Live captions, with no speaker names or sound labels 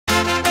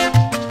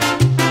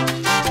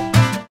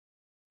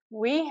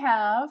We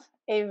have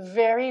a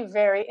very,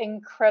 very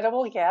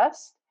incredible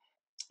guest.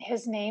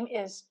 His name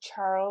is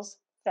Charles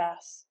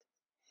Vest,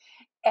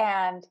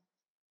 and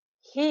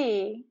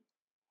he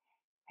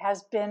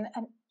has been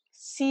a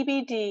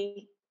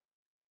CBD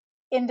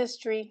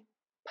industry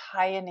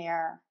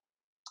pioneer.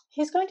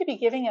 He's going to be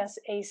giving us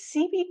a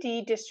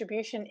CBD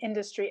distribution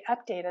industry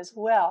update as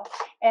well,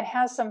 and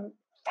has some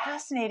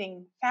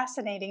fascinating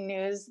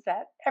news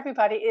that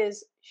everybody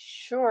is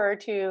sure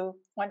to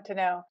want to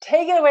know.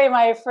 Take it away,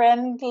 my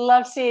friend.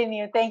 Love seeing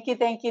you. Thank you,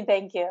 thank you,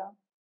 thank you.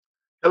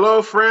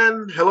 Hello,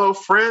 friend. Hello,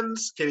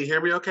 friends. Can you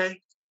hear me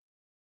okay?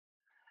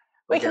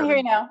 We can hear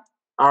you now.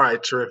 All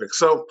right, terrific.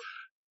 So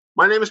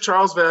my name is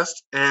Charles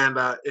Vest, and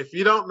if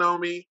you don't know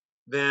me,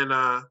 then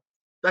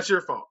that's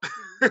your fault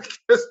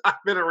because I've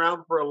been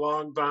around for a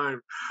long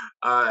time.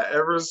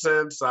 Ever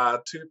since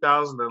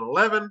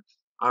 2011,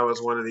 I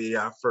was one of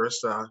the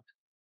first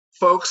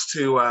folks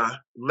to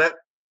let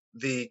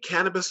the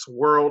cannabis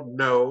world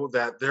know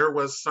that there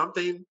was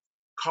something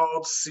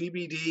called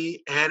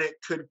CBD and it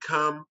could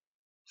come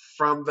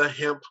from the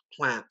hemp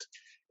plant.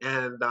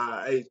 And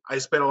I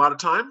spent a lot of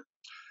time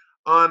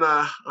on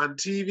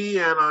TV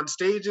and on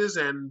stages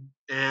and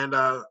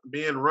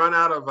being run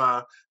out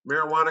of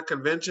marijuana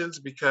conventions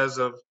because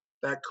of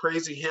that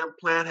crazy hemp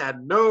plant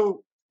had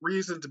no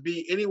reason to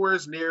be anywhere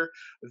near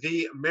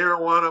the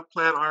marijuana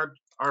plant,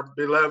 our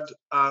beloved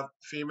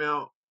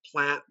female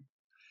plant.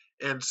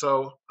 And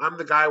so I'm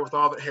the guy with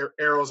all the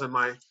arrows in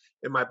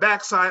my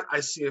backside. I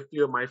see a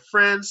few of my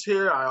friends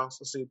here. I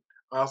also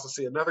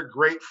see another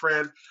great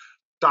friend,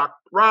 Doc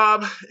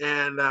Rob,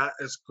 and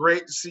it's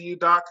great to see you,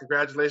 Doc.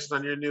 Congratulations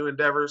on your new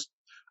endeavors.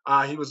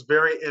 He was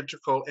very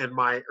integral in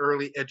my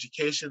early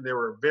education. There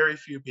were very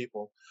few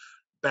people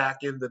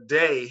back in the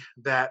day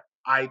that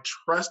I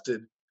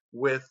trusted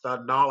with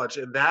knowledge,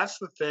 and that's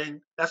the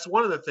thing. That's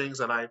one of the things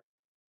that I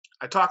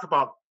talk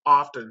about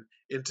often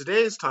in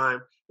today's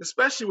time,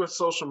 especially with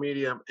social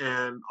media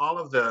and all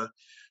of the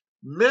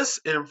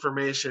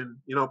misinformation.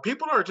 You know,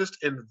 people are just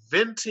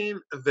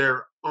inventing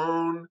their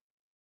own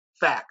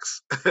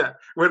facts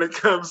when it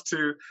comes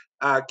to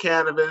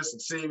cannabis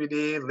and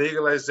CBD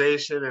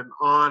legalization and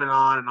on and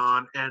on and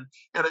on. And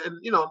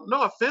you know,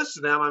 no offense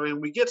to them. I mean,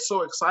 we get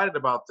so excited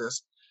about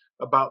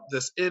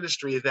this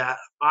industry that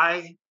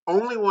I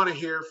only want to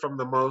hear from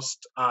the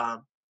most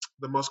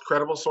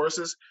credible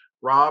sources.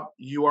 Rob,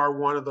 you are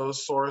one of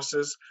those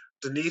sources.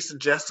 Denise and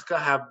Jessica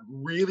have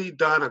really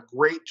done a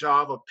great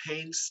job of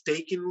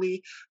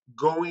painstakingly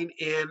going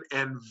in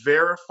and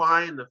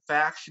verifying the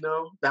facts, you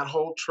know, that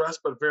whole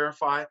trust but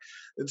verify.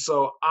 And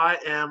so I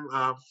am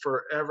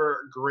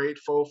forever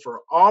grateful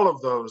for all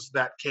of those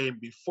that came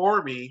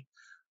before me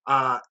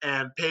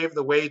and paved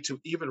the way to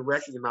even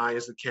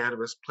recognize the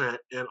cannabis plant,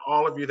 and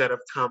all of you that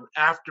have come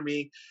after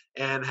me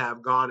and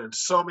have gone in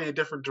so many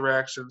different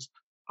directions.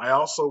 I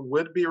also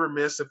would be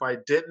remiss if I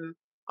didn't,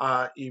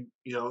 you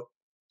know,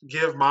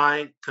 give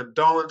my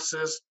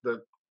condolences,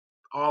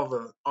 all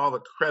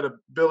the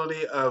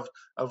credibility of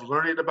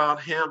learning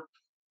about hemp.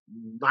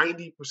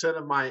 90%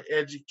 of my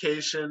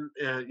education,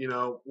 you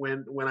know,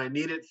 when I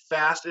needed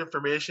fast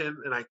information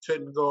and I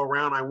couldn't go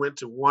around, I went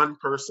to one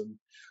person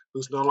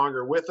who's no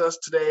longer with us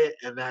today,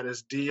 and that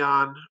is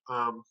Dion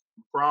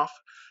Groff.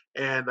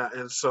 And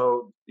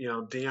so, you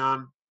know,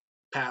 Dion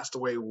passed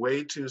away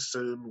way too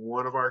soon,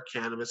 one of our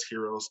cannabis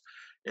heroes.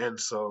 And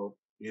so,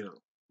 you know,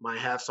 my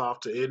hat's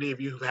off to any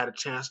of you who've had a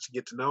chance to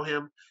get to know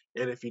him.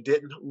 And if you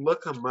didn't,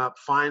 look him up,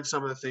 find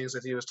some of the things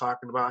that he was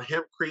talking about.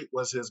 Hempcrete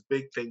was his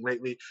big thing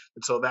lately,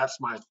 and so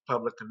that's my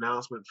public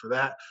announcement for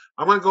that.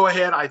 I'm going to go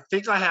ahead. I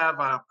think I have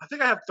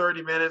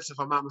 30 minutes, if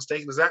I'm not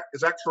mistaken. Is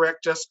that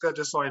correct, Jessica?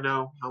 Just so I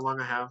know how long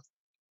I have.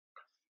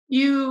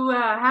 You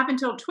have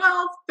until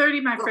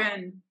 12:30, my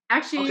friend.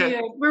 Actually,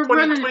 Okay. we're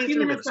 20, running a 23 few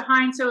minutes minutes.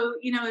 behind, so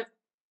you know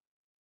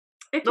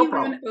if No you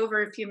problem. run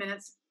over a few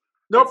minutes,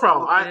 No it's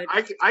all problem.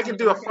 good. I can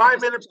do a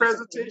 5-minute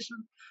presentation.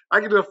 I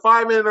can do a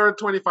 5-minute or a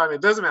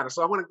 25-minute. Doesn't matter.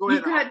 So I'm going to go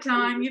ahead. You've got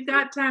time. You've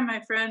got time, my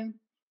friend.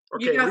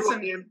 Okay, You've got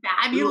some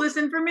fabulous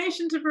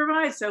information to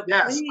provide. So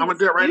yes, please I'm going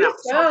to do it right now.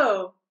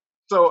 So.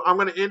 So I'm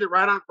going to end it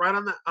right on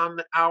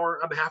the hour,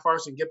 on the half hour,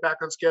 so you can get back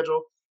on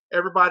schedule.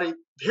 Everybody,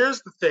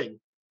 here's the thing.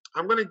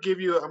 I'm going to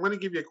give you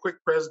a quick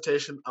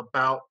presentation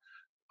about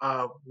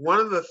one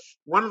of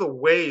the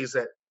ways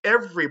that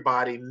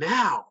everybody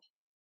now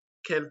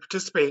can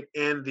participate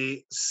in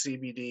the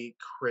CBD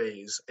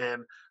craze.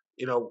 And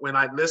you know, when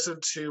I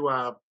listened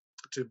to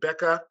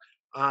Becca,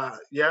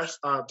 yes,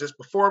 just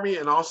before me,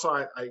 and also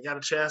I got a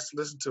chance to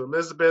listen to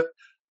Elizabeth.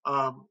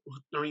 I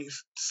mean,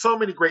 so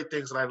many great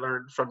things that I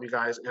learned from you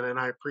guys, and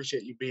I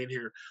appreciate you being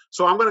here.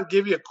 So I'm going to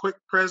give you a quick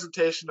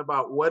presentation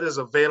about what is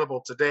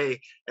available today,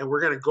 and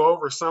we're going to go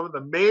over some of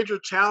the major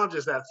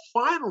challenges that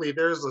finally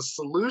there's a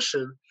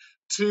solution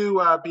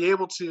to be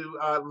able to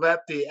let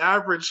the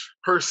average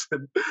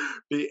person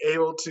be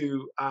able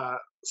to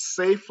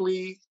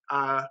safely,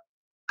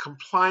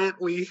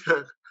 compliantly,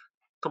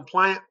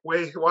 compliant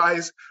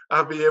wise,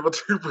 be able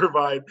to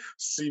provide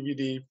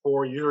CBD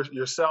for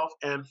yourself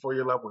and for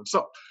your loved ones.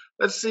 So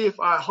let's see if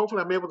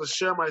hopefully I'm able to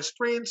share my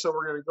screen. So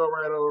we're going to go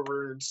right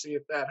over and see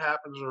if that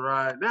happens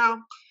right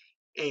now.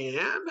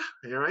 And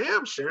here I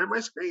am sharing my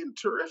screen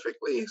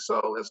terrifically.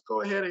 So let's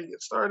go ahead and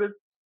get started.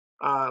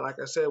 Like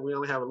I said, we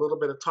only have a little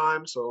bit of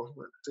time, so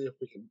let's see if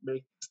we can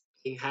make this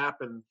thing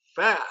happen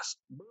fast.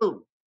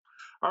 Boom.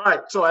 All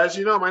right. So as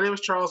you know, my name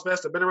is Charles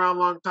Vest. I've been around a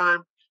long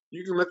time.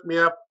 You can look me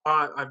up.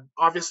 I've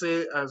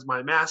obviously, as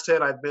my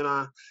masthead, I've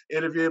been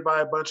interviewed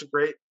by a bunch of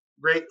great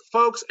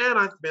folks, and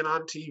I've been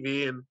on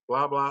TV and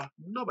blah blah.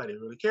 Nobody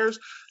really cares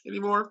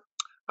anymore.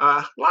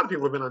 A lot of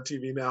people have been on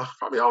TV now,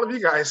 probably all of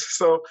you guys.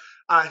 So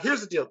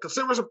here's the deal: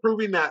 consumers are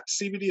proving that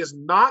CBD is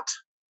not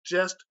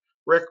just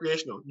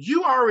recreational.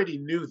 You already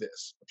knew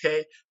this,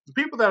 okay? The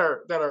people that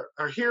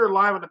are here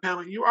live on the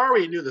panel, you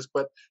already knew this,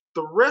 but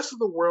the rest of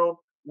the world,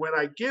 when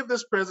I give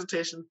this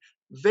presentation,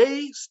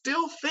 they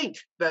still think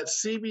that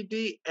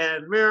CBD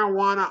and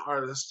marijuana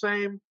are the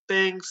same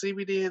thing.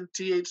 CBD and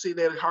THC,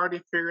 they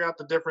hardly figure out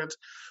the difference.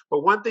 But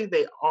one thing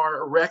they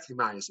are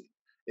recognizing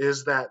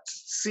is that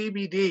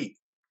CBD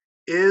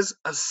is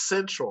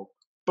essential.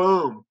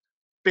 Boom.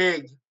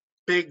 Big,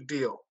 big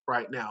deal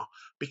right now.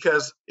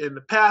 Because in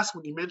the past,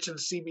 when you mentioned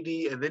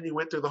CBD and then you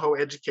went through the whole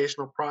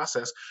educational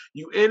process,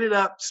 you ended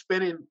up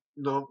spending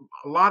a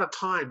lot of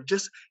time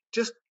just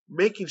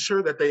making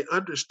sure that they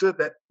understood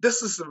that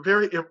this is a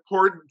very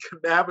important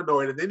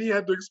cannabinoid. And then you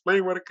had to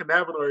explain what a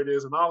cannabinoid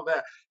is and all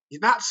that.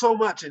 Not so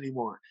much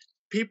anymore.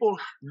 People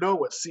know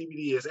what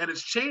CBD is, and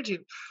it's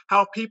changing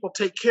how people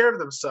take care of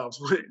themselves.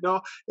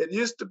 It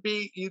used to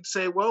be you'd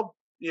say, well,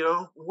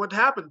 what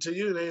happened to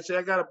you? And they say,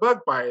 I got a bug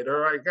bite,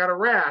 or I got a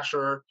rash,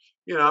 or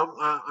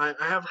I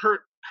have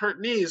hurt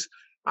knees,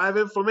 I have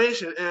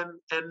inflammation, and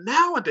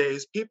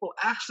nowadays people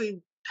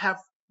actually have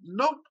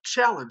no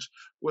challenge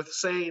with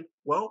saying,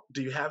 well,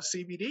 do you have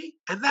CBD?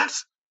 And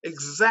that's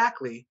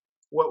exactly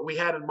what we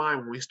had in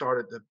mind when we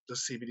started the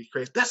CBD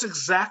craze. That's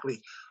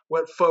exactly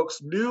what folks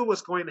knew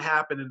was going to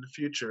happen in the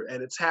future,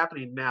 and it's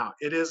happening now.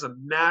 It is a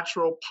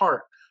natural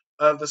part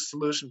of the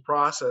solution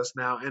process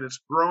now, and it's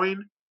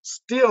growing,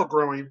 still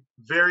growing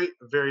very,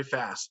 very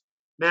fast.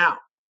 Now,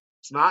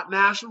 it's not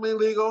nationally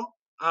legal,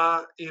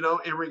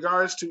 in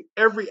regards to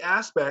every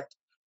aspect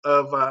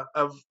of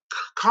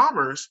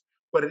commerce,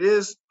 but it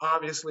is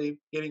obviously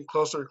getting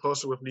closer and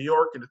closer with New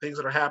York and the things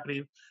that are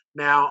happening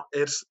now.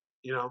 It's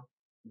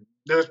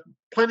there's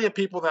plenty of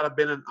people that have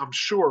been in, I'm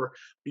sure,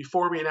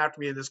 before me and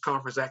after me in this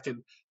conference that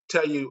can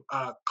tell you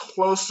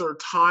closer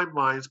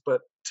timelines.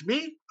 But to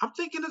me, I'm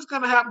thinking it's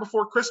going to happen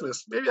before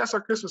Christmas. Maybe that's our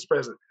Christmas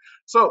present.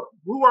 So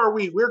who are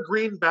we? We're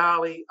Green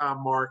Valley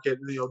Market,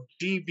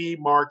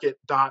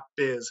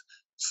 dvmarket.biz.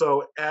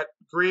 So at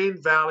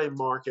Green Valley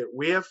Market,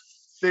 we have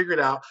figured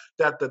out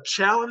that the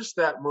challenge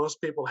that most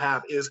people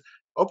have is,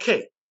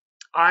 okay,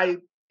 I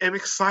am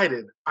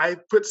excited. I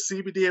put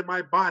CBD in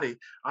my body.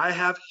 I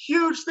have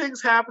huge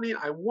things happening.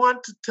 I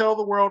want to tell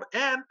the world,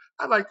 and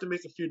I'd like to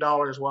make a few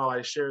dollars while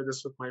I share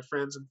this with my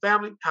friends and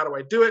family. How do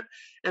I do it?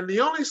 And the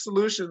only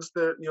solutions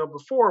that,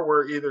 before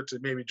were either to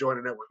maybe join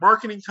a network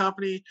marketing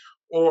company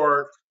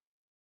or,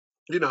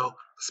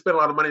 spend a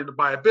lot of money to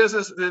buy a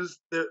business. Then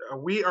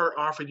we are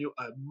offering you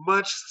a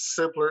much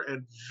simpler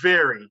and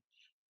very,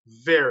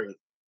 very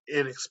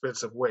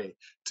inexpensive way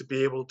to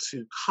be able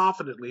to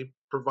confidently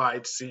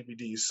provide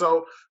CBD.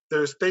 So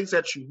there's things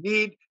that you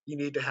need. You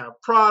need to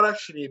have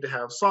products, you need to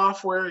have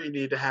software, you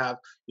need to have,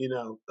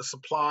 a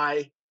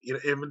supply,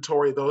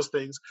 inventory, those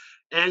things.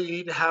 And you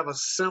need to have a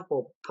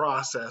simple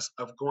process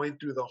of going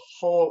through the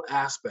whole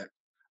aspect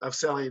of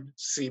selling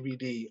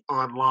CBD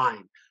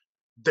online.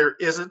 There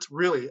isn't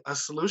really a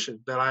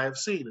solution that I have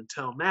seen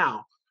until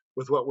now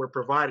with what we're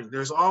providing.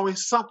 There's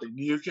always something.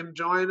 You can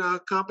join a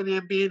company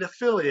and be an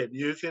affiliate.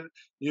 You can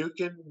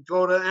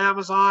go to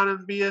Amazon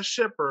and be a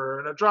shipper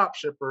and a drop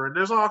shipper. And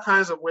there's all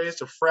kinds of ways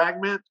to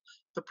fragment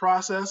the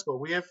process, but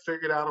we have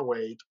figured out a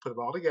way to put it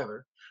all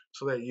together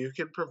so that you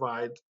can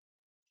provide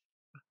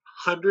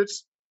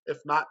hundreds, if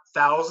not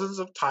thousands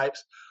of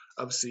types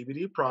of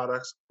CBD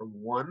products from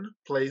one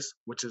place,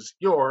 which is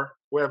your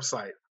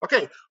website.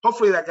 Okay,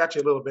 hopefully that got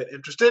you a little bit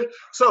interested.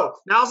 So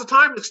now's the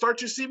time to start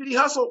your CBD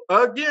hustle.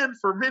 Again,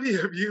 for many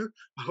of you,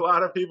 a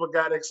lot of people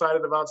got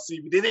excited about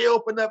CBD. They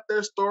opened up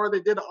their store, they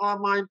did an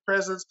online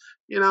presence,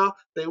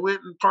 they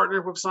went and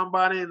partnered with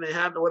somebody and they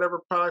had whatever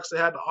products they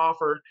had to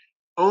offer,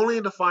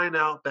 only to find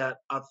out that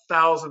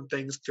 1,000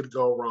 things could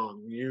go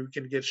wrong. You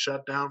can get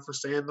shut down for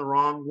saying the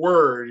wrong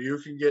word. You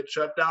can get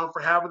shut down for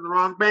having the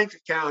wrong bank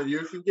account.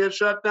 You can get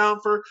shut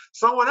down for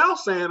someone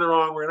else saying the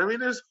wrong word. I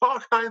mean, there's all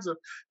kinds of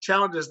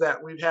challenges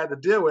that we've had to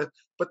deal with.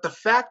 But the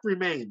fact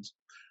remains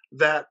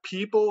that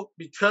people,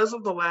 because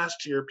of the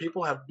last year,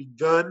 people have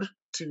begun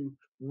to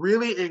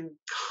really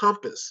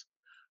encompass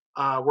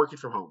working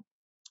from home.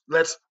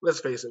 Let's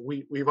face it.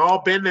 We've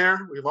all been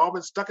there. We've all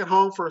been stuck at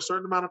home for a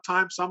certain amount of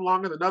time, some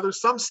longer than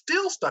others, some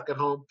still stuck at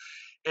home.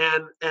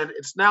 And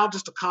it's now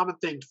just a common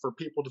thing for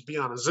people to be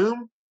on a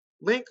Zoom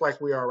link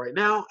like we are right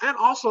now. And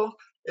also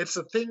it's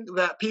a thing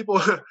that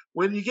people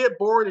when you get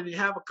bored and you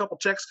have a couple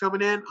checks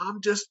coming in,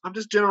 I'm just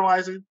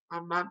generalizing.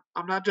 I'm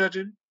not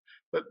judging.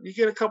 but you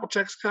get a couple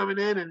checks coming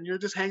in and you're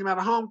just hanging out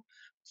at home.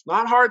 It's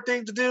not a hard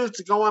thing to do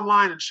to go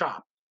online and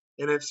shop.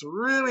 And it's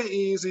really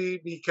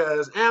easy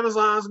because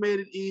Amazon's made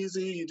it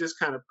easy. You just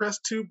kind of press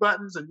two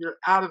buttons and you're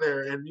out of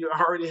there, and you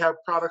already have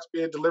products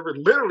being delivered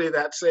literally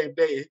that same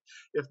day,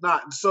 if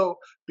not. And so,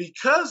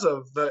 because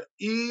of the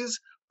ease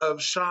of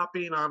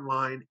shopping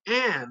online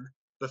and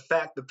the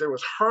fact that there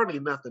was hardly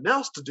nothing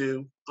else to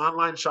do,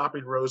 online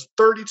shopping rose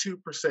 32%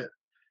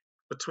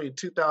 between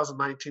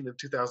 2019 and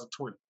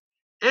 2020.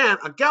 And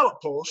a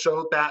Gallup poll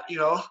showed that,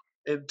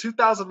 in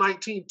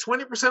 2019,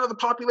 20% of the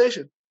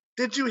population,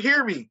 did you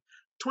hear me?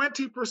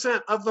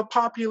 20% of the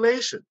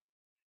population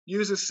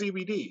uses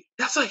CBD.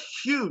 That's a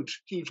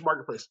huge, huge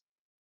marketplace.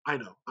 I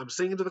know I'm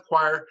singing to the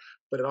choir,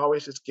 but it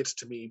always just gets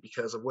to me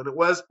because of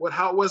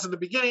how it was in the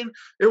beginning.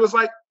 It was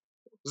like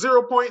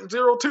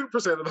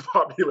 0.02% of the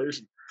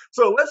population.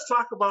 So let's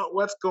talk about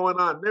what's going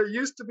on. There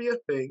used to be a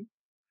thing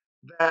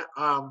that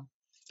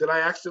did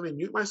I accidentally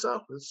mute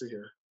myself? Let's see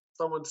here.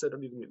 Someone said I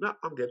need to mute. No,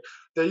 I'm good.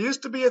 There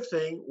used to be a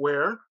thing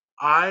where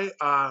I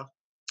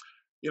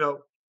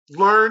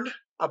learned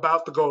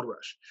about the gold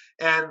rush.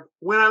 And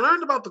when I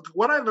learned about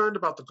what I learned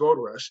about the gold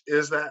rush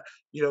is that,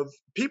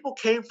 people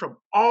came from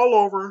all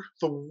over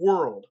the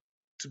world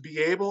to be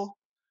able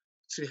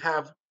to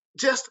have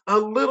just a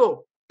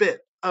little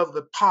bit of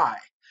the pie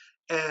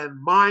and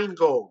mine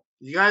gold.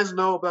 You guys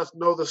know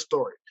the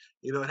story.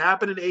 It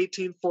happened in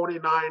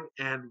 1849,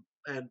 and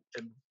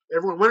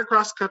everyone went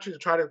across the country to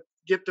try to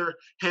get their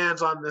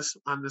hands on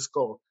this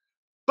gold.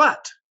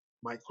 But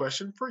my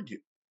question for you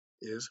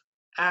is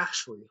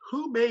actually,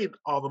 who made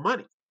all the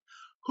money?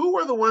 Who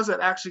were the ones that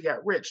actually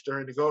got rich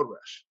during the gold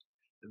rush?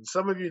 And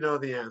some of you know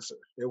the answer.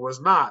 It was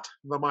not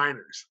the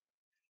miners.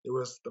 It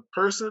was the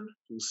person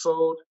who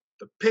sold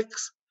the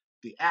picks,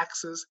 the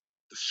axes,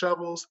 the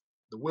shovels,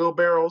 the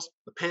wheelbarrows,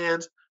 the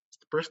pans. It's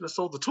the person that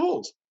sold the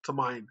tools to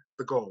mine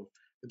the gold.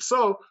 And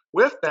so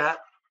with that,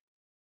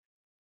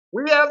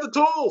 we have the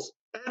tools.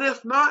 And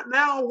if not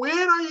now, when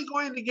are you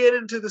going to get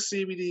into the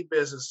CBD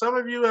business? Some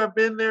of you have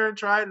been there and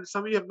tried, and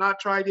some of you have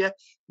not tried yet.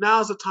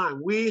 Now's the time.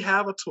 We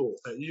have a tool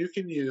that you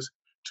can use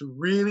to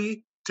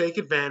really take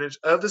advantage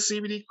of the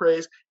CBD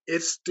craze.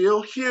 It's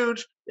still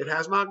huge. It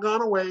has not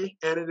gone away,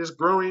 and it is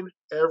growing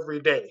every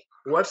day.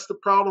 What's the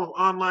problem of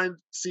online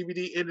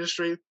CBD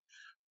industry?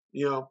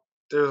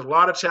 There's a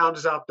lot of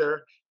challenges out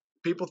there.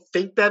 People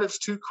think that it's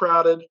too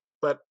crowded,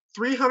 but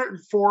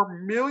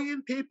 304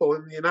 million people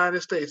in the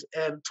United States,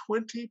 and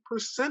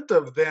 20%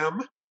 of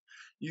them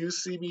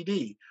use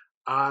CBD.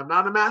 I'm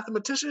not a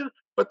mathematician,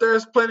 but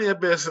there's plenty of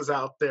business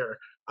out there.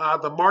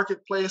 The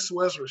marketplace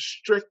was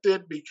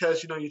restricted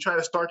because you try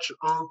to start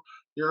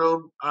your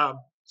own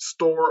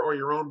store or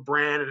your own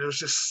brand, and there was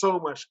just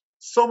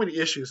so many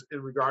issues in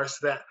regards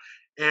to that,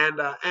 and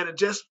it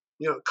just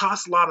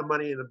costs a lot of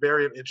money, and the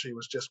barrier of entry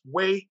was just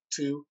way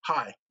too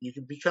high. You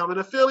can become an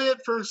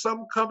affiliate for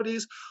some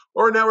companies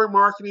or network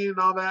marketing and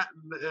all that,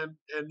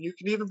 and you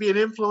can even be an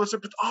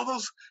influencer, but all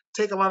those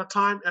take a lot of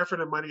time, effort,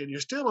 and money, and you're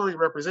still only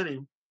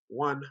representing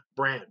one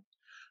brand.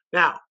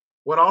 Now,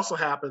 what also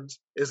happens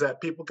is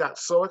that people got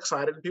so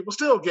excited, and people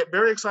still get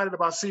very excited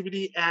about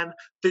CBD, and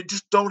they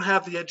just don't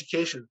have the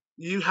education.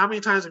 How many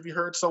times have you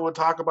heard someone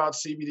talk about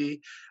CBD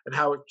and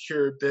how it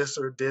cured this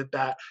or did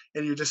that,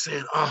 and you're just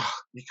saying, "Oh,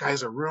 you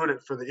guys are ruining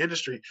it for the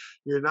industry.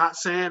 You're not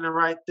saying the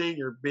right thing.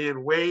 You're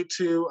being way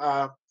too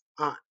out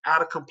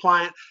of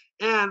compliant,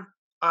 and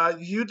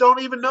you don't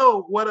even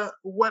know what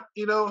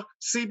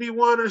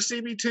CB1 or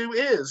CB2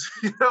 is,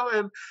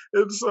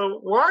 and so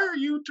why are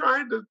you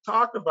trying to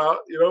talk about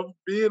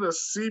being a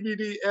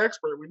CBD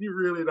expert when you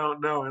really don't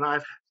know? And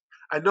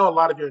I know a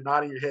lot of you are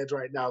nodding your heads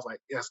right now. It's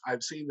like, yes,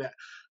 I've seen that.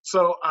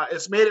 So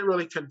it's made it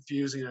really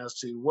confusing as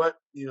to what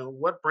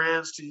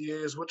brands to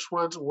use, which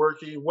ones are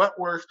working, what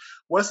works,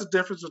 what's the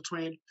difference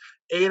between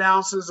 8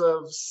 ounces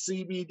of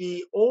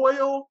CBD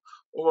oil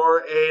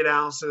or 8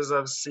 ounces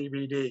of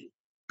CBD.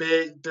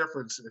 Big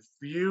difference. If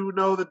you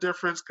know the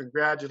difference,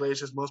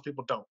 congratulations. Most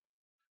people don't.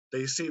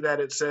 They see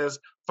that it says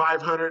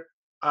 500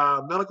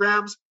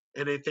 milligrams,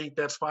 and they think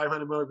that's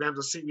 500 milligrams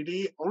of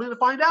CBD, only to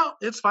find out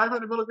it's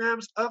 500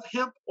 milligrams of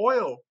hemp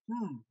oil.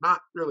 Not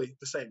really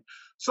the same.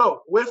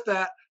 So with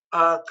that,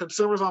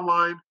 consumers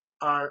online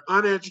are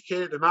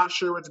uneducated, they're not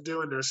sure what to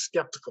do, and they're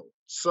skeptical.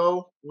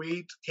 So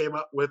we came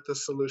up with the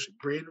solution.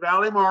 Green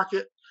Valley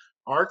Market,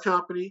 our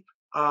company,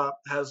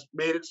 has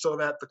made it so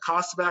that the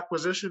cost of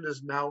acquisition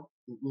is now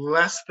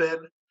less than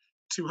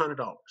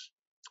 $200.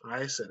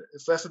 I said it.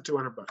 It's less than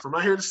 $200. I'm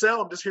not here to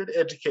sell. I'm just here to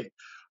educate.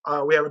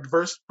 We have a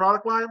diverse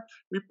product line.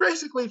 We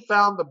basically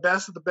found the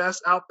best of the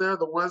best out there,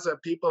 the ones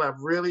that people have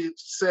really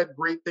said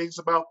great things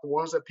about, the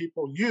ones that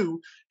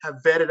you have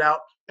vetted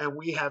out, and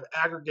we have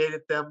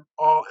aggregated them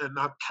all and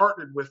I've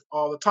partnered with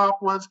all the top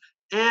ones,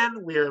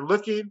 and we are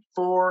looking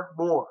for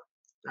more.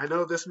 I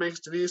know this makes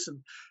Denise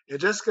and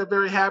Jessica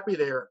very happy.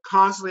 They are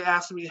constantly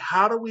asking me,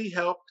 how do we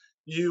help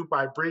you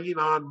by bringing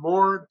on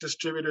more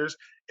distributors?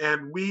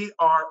 And we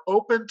are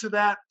open to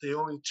that. The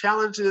only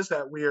challenge is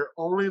that we are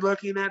only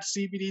looking at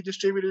CBD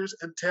distributors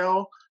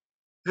until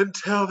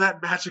until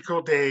that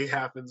magical day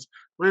happens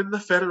when the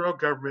federal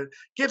government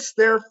gets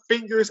their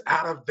fingers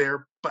out of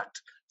their butt.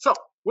 So,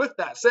 with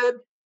that said,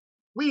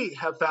 we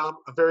have found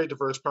a very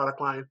diverse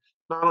product line,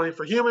 not only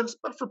for humans,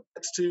 but for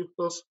pets too,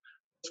 those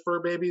fur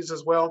babies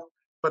as well.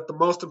 But the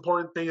most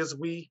important thing is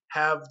we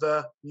have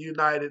the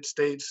United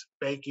States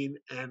banking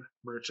and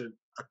merchant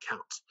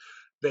accounts.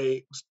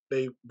 They,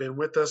 they've been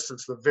with us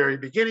since the very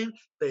beginning.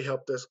 They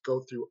helped us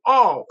go through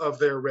all of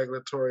their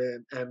regulatory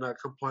and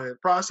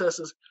compliant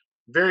processes.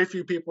 Very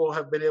few people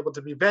have been able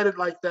to be vetted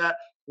like that.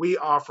 We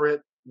offer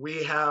it.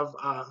 We have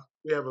a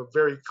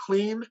very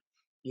clean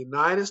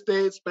United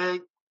States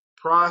bank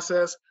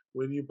process.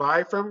 When you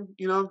buy from,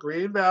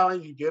 Green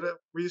Valley, you get a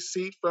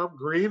receipt from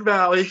Green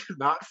Valley,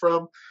 not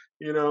from,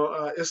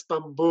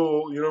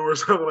 Istanbul, or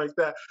something like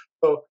that.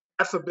 So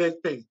that's a big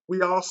thing.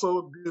 We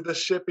also do the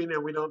shipping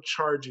and we don't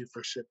charge you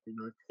for shipping.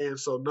 Okay? And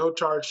so no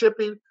charge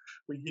shipping.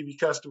 We give you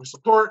customer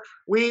support.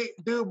 We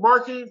do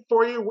marketing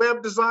for you,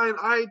 web design,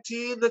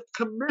 IT, the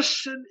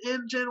commission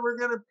engine. We're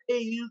going to pay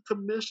you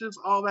commissions,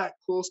 all that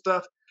cool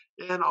stuff.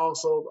 And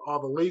also all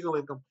the legal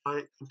and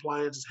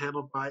compliance is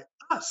handled by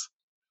us.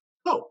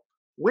 So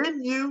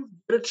when you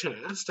get a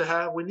chance to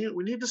have, when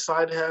you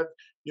decide to have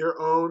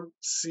your own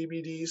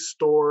CBD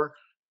store,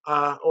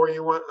 or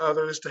you want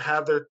others to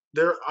have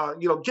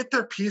get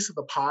their piece of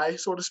the pie,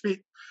 so to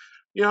speak.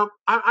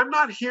 I'm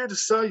not here to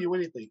sell you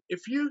anything.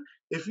 If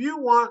you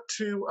want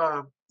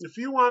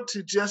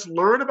to just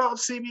learn about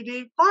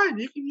CBD, fine.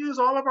 You can use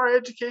all of our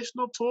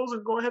educational tools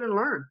and go ahead and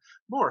learn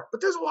more.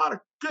 But there's a lot of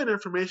good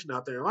information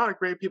out there, a lot of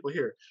great people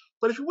here.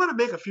 But if you want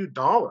to make a few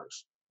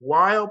dollars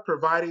while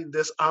providing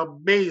this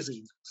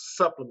amazing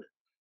supplement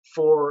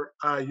for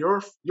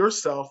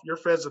yourself, your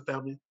friends and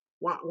family,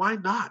 why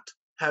not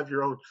have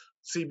your own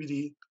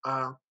CBD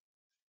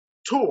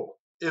tool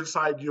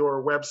inside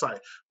your website?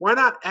 Why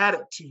not add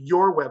it to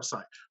your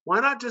website? Why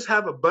not just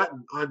have a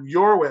button on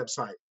your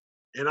website?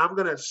 And I'm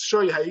going to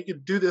show you how you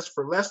can do this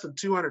for less than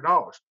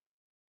 $200.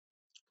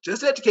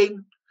 Just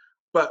educating,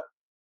 but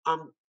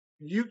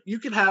you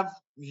can have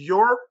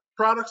your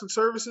products and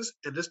services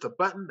and just a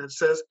button that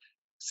says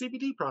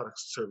CBD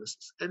products and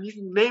services, and you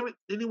can name it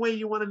any way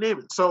you want to name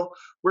it. So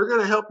we're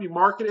going to help you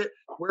market it.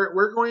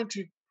 We're going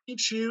to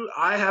teach you.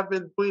 I have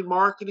been doing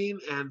marketing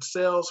and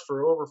sales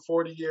for over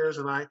 40 years,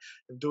 and I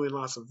am doing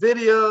lots of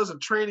videos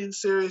and training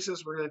series.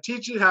 We're going to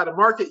teach you how to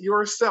market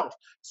yourself.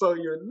 So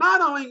you're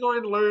not only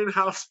going to learn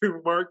how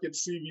to market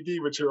CBD,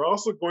 but you're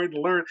also going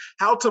to learn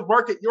how to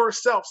market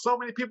yourself. So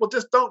many people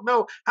just don't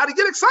know how to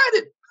get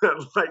excited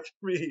like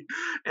me.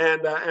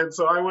 And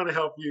so I want to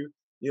help you,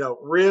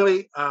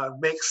 really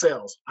make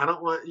sales. I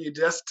don't want you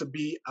just to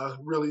be a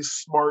really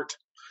smart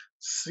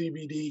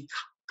CBD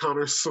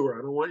connoisseur.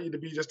 I don't want you to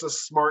be just a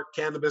smart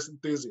cannabis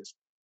enthusiast.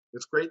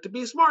 It's great to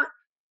be smart,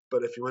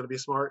 but if you want to be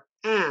smart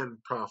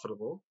and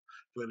profitable,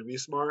 if you want to be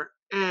smart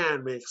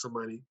and make some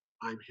money,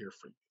 I'm here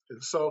for you.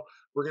 And so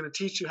we're going to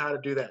teach you how to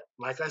do that.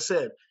 Like I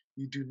said,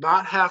 you do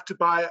not have to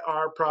buy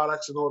our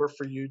products in order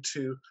for you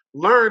to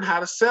learn how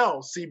to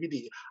sell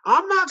CBD.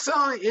 I'm not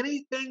selling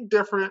anything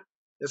different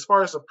as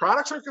far as the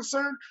products are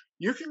concerned.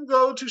 You can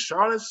go to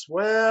Charlotte's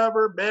Web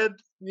or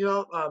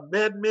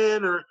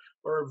MedMen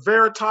or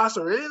Veritas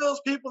or any of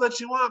those people that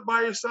you want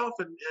by yourself,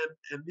 and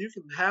you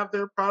can have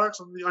their products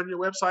on your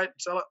website and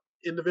sell it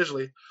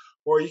individually,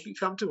 or you can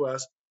come to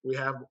us. We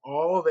have them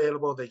all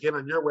available. They get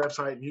on your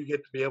website, and you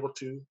get to be able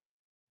to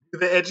do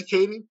the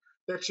educating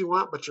that you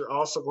want, but you're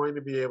also going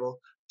to be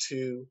able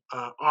to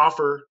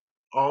offer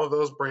all of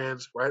those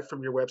brands right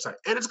from your website,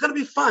 and it's going to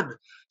be fun.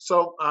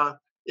 So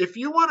if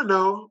you want to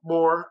know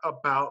more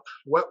about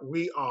what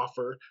we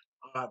offer,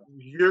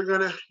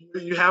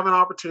 you have an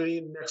opportunity.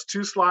 In the next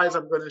two slides,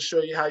 I'm going to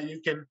show you how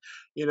you can,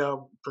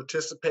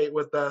 participate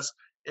with us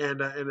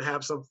and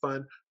have some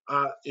fun,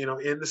 in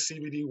the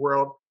CBD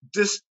world.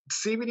 This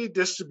CBD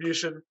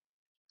distribution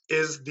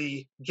is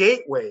the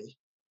gateway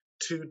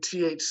to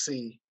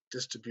THC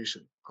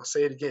distribution. I'll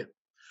say it again.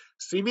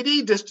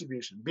 CBD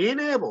distribution,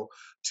 being able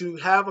to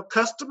have a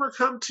customer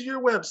come to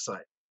your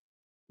website,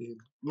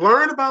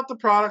 learn about the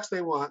products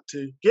they want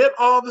to, get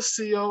all the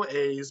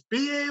COAs,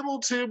 be able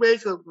to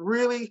make a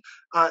really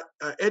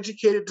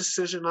educated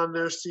decision on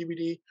their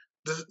CBD,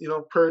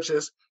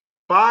 purchase,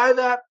 buy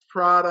that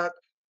product,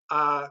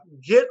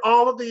 get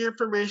all of the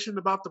information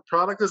about the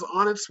product is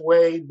on its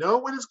way, know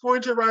when it's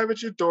going to arrive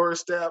at your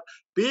doorstep,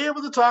 be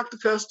able to talk to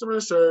customer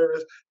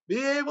service,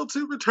 be able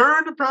to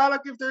return the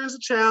product if there's a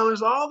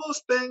challenge. All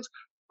those things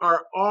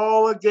are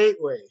all a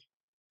gateway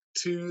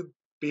to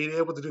being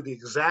able to do the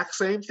exact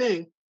same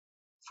thing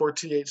for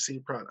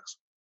THC products.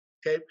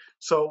 Okay,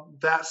 so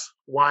that's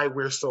why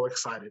we're so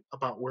excited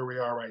about where we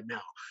are right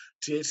now.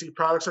 THC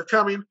products are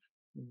coming.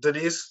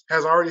 Denise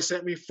has already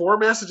sent me 4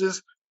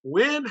 messages.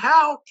 When,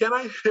 how can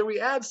we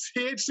add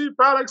THC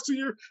products to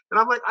your? And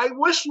I'm like, I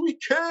wish we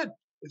could.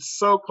 It's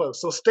so close.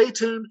 So stay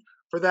tuned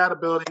for that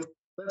ability.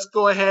 let's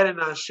go ahead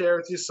and share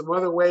with you some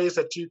other ways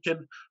that you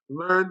can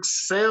learn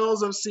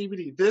sales of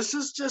CBD. This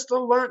is just a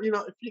learn.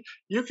 If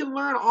you can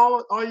learn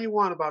all you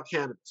want about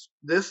cannabis.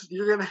 This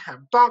you're going to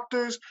have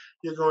doctors,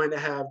 you're going to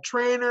have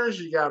trainers.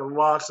 You got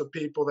lots of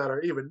people that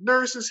are even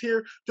nurses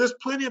here. There's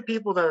plenty of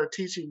people that are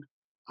teaching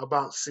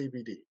about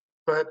CBD,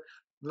 but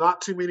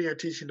not too many are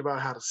teaching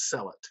about how to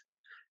sell it.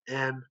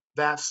 And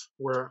that's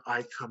where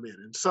I come in.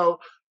 And so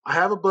I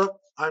have a book.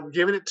 I'm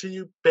giving it to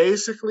you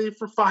basically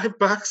for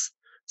 $5.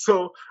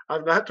 So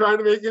I'm not trying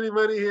to make any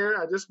money here.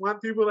 I just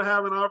want people to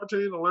have an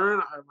opportunity to learn.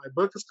 My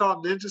book is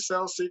called Ninja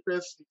Sales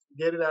Secrets. You can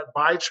get it at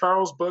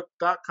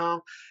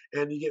buycharlesbook.com,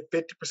 and you get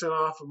 50%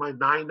 off of my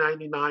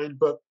 $9.99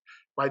 book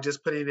by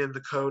just putting in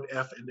the code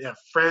F&F,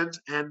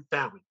 friends and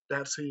family.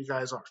 That's who you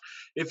guys are.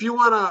 If you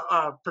want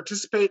to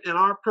participate in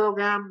our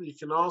program, you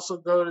can also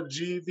go to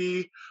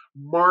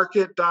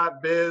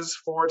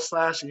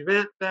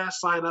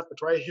gvmarket.biz/event-sign up.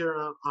 It's right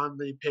here on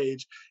the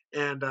page.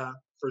 And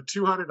for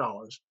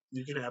 $200,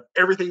 you can have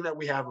everything that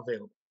we have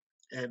available.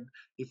 And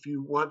if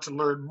you want to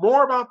learn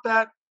more about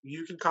that,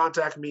 you can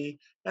contact me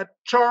at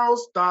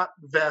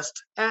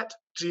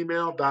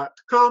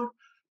charles.vest@gmail.com.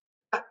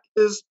 That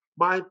is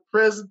my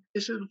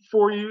presentation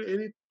for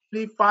you.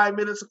 Any 5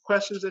 minutes of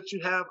questions that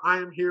you have, I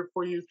am here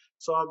for you.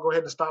 So I'll go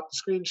ahead and stop the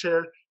screen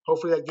share.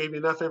 Hopefully that gave you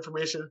enough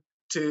information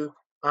to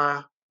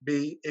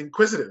be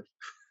inquisitive.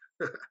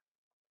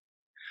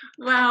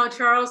 Wow,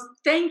 Charles,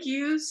 thank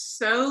you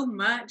so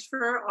much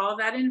for all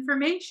that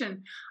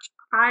information.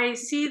 I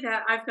see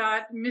that I've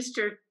got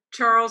Mr.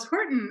 Charles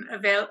Horton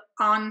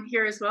on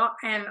here as well,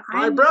 and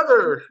My I'm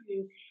brother.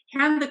 going to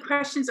hand the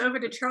questions over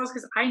to Charles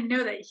because I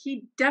know that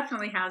he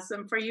definitely has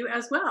them for you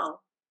as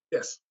well.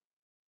 Yes.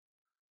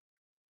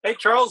 Hey,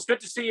 Charles, good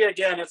to see you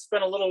again. It's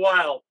been a little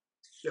while.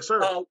 Yes,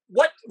 sir.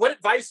 What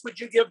advice would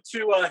you give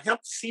to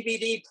hemp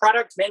CBD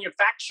product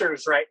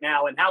manufacturers right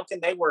now, and how can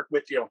they work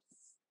with you?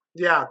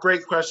 Yeah,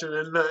 great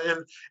question,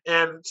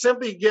 and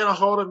simply get a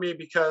hold of me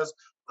because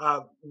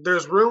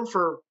there's room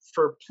for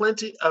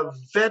plenty of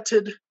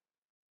vetted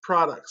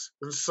products.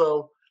 And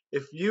so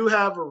if you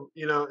have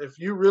if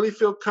you really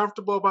feel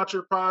comfortable about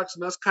your products,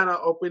 and that's kind of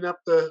opening up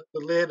the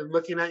lid and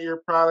looking at your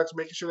products,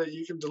 making sure that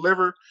you can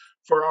deliver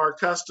for our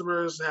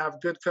customers,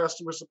 have good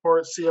customer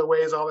support,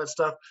 COAs, all that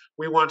stuff,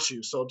 we want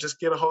you. So just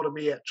get a hold of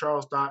me at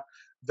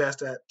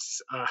charles.vest at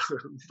I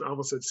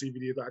almost said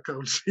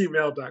cbd.com,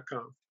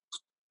 gmail.com.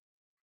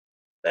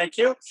 Thank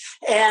you.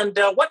 And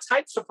what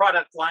types of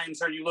product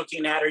lines are you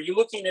looking at? Are you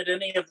looking at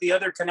any of the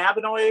other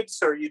cannabinoids,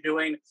 or are you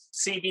doing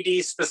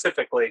CBD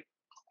specifically?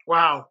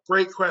 Wow,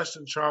 great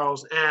question,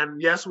 Charles.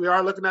 And yes, we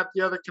are looking at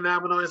the other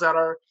cannabinoids that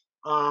are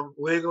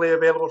legally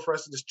available for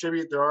us to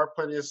distribute. There are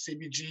plenty of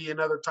CBG and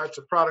other types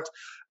of products.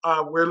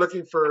 We're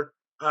looking for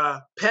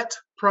pet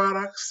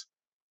products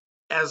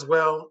as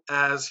well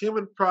as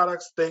human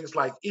products, things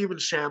like even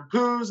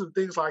shampoos and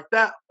things like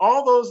that.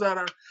 All those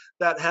that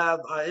have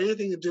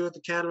anything to do with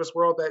the cannabis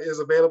world that is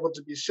available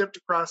to be shipped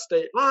across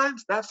state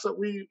lines. That's what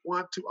we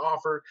want to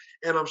offer.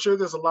 And I'm sure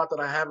there's a lot that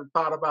I haven't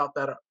thought about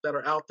that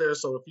are out there.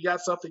 So if you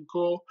got something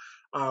cool,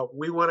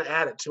 we want to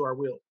add it to our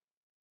wheel.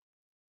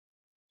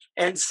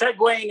 And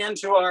segueing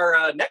into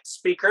our next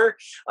speaker,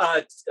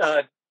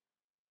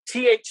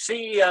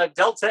 THC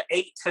Delta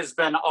 8 has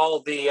been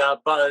all the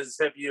buzz.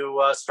 Have you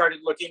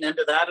started looking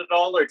into that at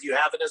all, or do you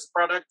have it as a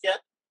product yet?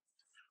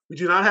 We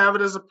do not have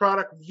it as a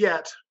product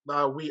yet.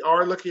 We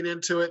are looking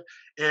into it,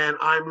 and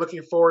I'm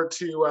looking forward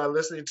to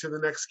listening to the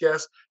next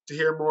guest to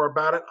hear more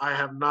about it. I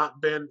have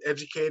not been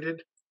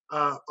educated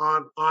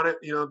on it,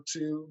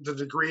 to the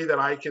degree that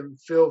I can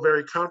feel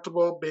very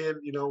comfortable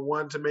being,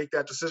 one to make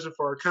that decision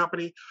for our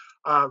company.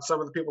 Some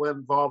of the people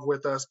involved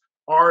with us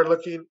are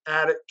looking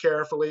at it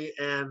carefully,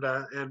 and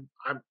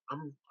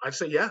I'd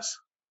say yes.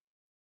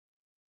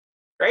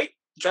 Great.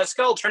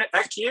 Jessica, I'll turn it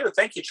back to you.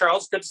 Thank you,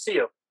 Charles. Good to see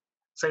you.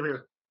 Same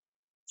here.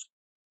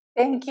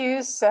 Thank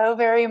you so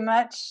very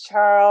much,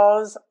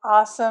 Charles.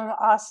 Awesome,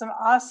 awesome,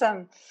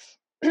 awesome.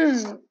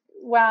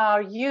 Wow,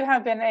 you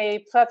have been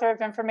a plethora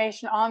of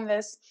information on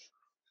this.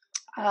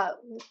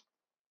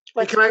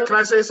 Hey, can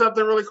I say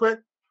something really quick?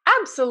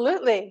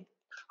 Absolutely.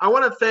 I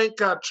want to thank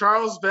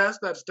Charles Vest,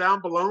 that's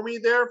down below me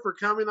there, for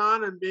coming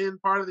on and being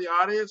part of the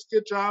audience.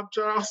 Good job,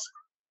 Charles.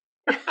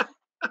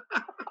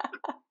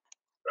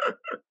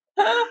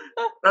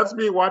 That's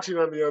me watching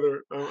on the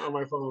other on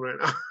my phone right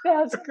now.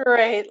 That's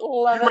great.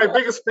 Love You're it. my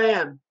biggest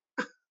fan.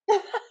 You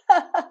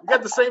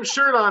got the same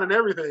shirt on and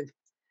everything.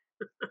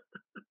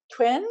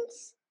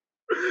 Twins?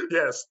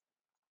 Yes.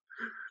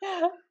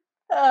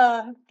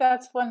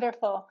 That's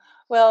wonderful.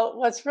 Well,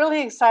 what's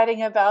really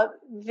exciting about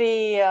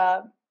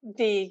the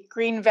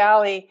Green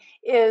Valley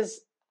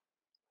is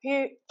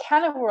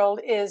CANNA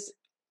World is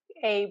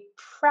a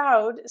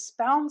proud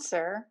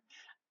sponsor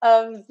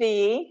of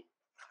the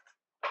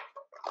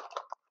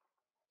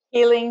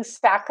Healing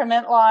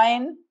Sacrament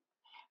line.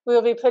 We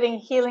will be putting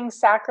Healing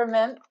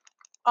Sacrament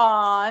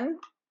on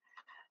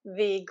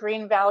the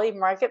Green Valley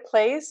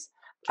Marketplace.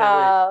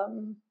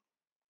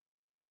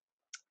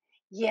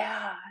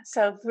 Yeah.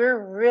 So we're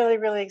really,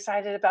 really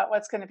excited about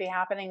what's going to be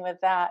happening with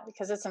that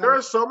because it's an There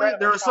are so many. incredible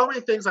There are so product.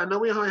 many things. I know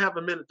we only have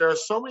a minute. There are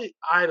so many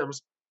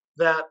items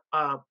that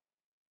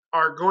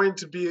are going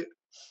to be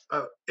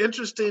an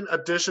interesting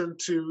addition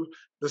to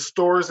the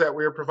stores that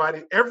we're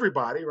providing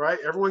everybody, right?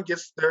 Everyone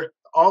gets their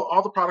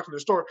all the product in the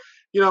store.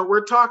 You know,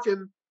 we're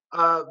talking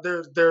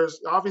there's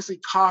obviously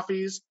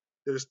coffees,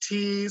 there's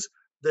teas,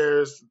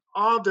 there's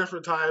all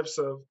different types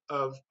of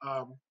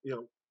you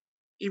know,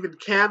 even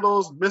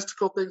candles,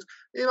 mystical things.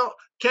 You know,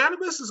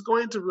 cannabis is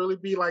going to really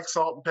be like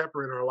salt and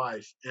pepper in our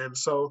life. And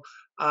so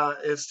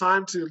it's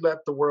time to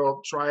let the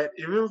world try it,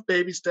 even with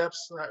baby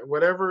steps,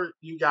 whatever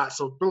you got.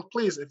 So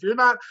please, if you're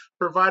not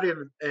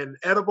providing an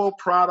edible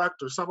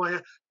product or something like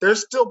that,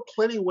 there's still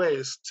plenty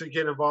ways to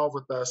get involved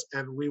with us.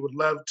 And we would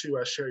love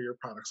to share your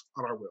products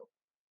on our will.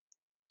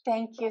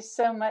 Thank you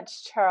so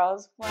much,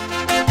 Charles.